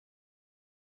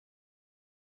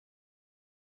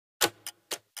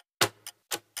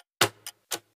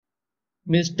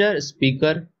Mr.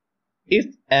 Speaker, if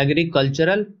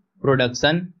agricultural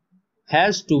production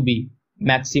has to be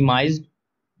maximized,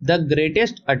 the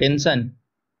greatest attention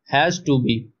has to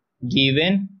be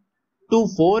given to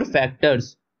four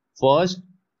factors. First,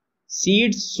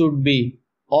 seeds should be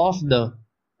of the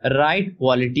right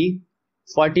quality,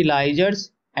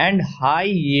 fertilizers and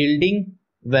high-yielding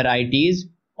varieties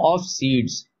of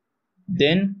seeds.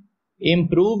 Then,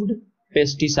 improved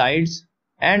pesticides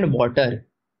and water.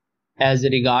 As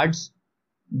regards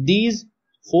these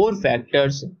four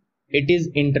factors, it is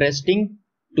interesting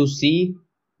to see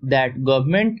that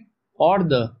government or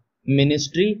the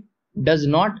ministry does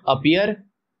not appear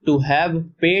to have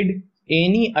paid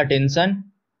any attention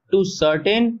to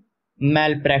certain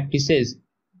malpractices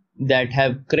that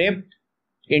have crept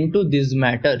into these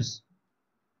matters.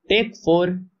 Take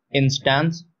for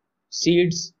instance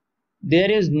seeds. There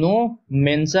is no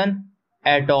mention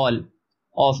at all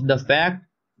of the fact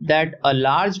that a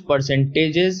large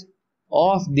percentages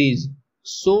of these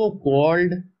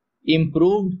so-called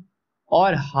improved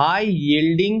or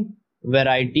high-yielding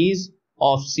varieties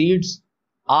of seeds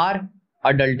are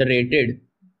adulterated.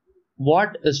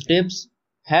 What steps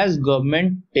has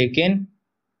government taken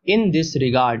in this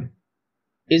regard?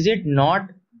 Is it not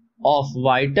of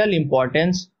vital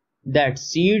importance that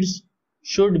seeds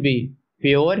should be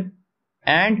pure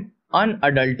and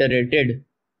unadulterated?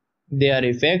 Their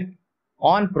effect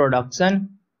on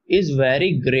production is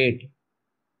very great.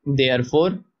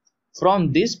 Therefore,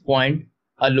 from this point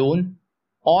alone,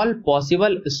 all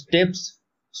possible steps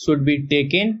should be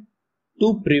taken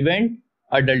to prevent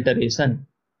adulteration.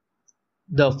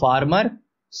 The farmer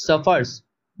suffers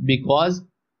because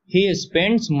he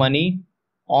spends money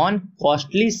on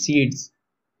costly seeds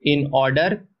in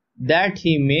order that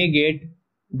he may get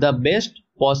the best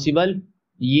possible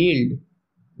yield,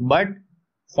 but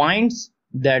finds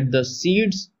that the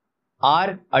seeds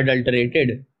are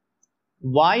adulterated.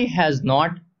 Why has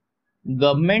not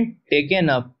government taken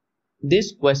up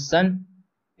this question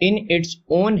in its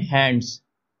own hands?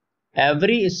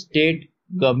 Every state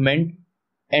government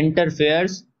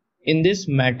interferes in this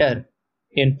matter.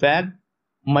 In fact,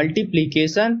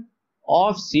 multiplication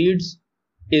of seeds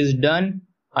is done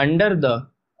under the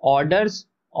orders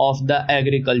of the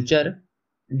Agriculture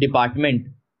Department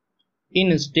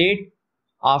in state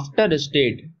after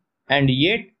state, and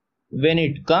yet when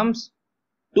it comes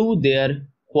to their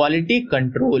quality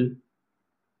control,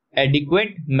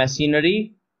 adequate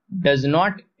machinery does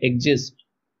not exist.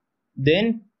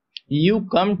 Then you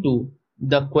come to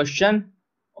the question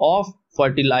of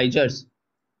fertilizers.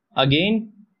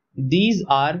 Again, these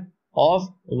are of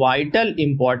vital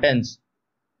importance.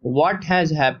 What has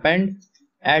happened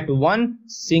at one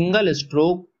single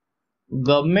stroke?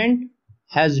 Government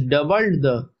has doubled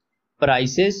the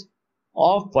prices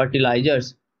of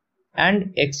fertilizers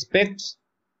and expects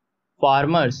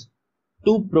farmers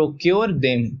to procure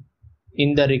them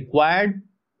in the required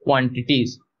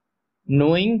quantities,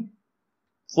 knowing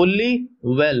fully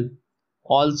well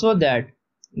also that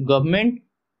government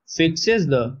fixes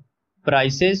the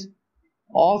prices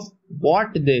of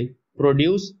what they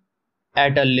produce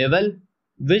at a level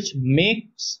which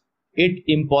makes it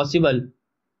impossible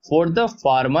for the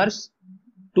farmers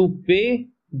to pay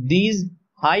these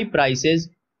high prices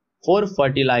for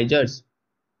fertilizers.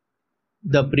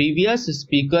 The previous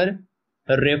speaker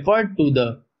referred to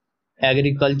the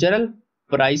Agricultural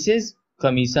Prices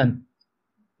Commission.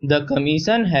 The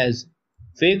commission has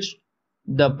fixed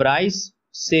the price,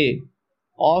 say,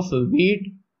 of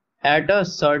wheat at a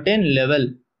certain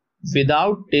level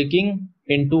without taking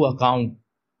into account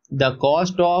the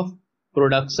cost of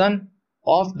production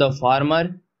of the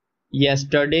farmer.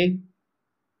 Yesterday,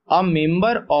 a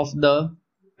member of the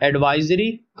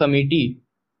advisory committee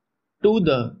to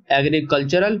the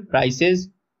Agricultural Prices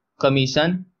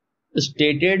Commission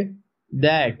stated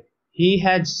that he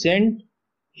had sent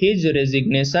his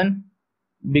resignation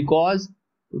because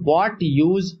what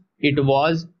use it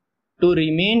was to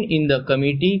remain in the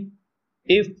committee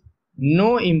if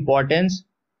no importance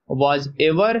was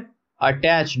ever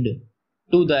attached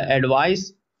to the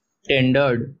advice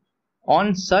tendered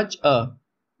on such a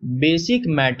basic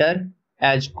matter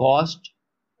as cost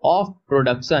of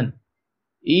production.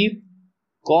 If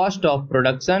cost of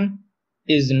production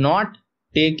is not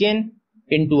taken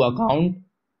into account,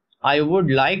 I would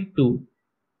like to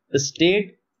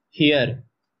state here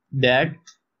that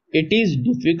it is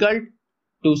difficult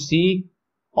to see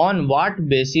on what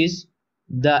basis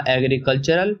the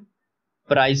Agricultural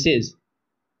Prices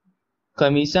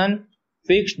Commission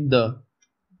fixed the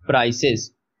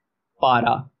prices.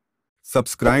 Para.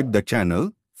 Subscribe the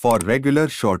channel for regular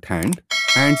shorthand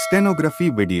and stenography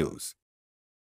videos.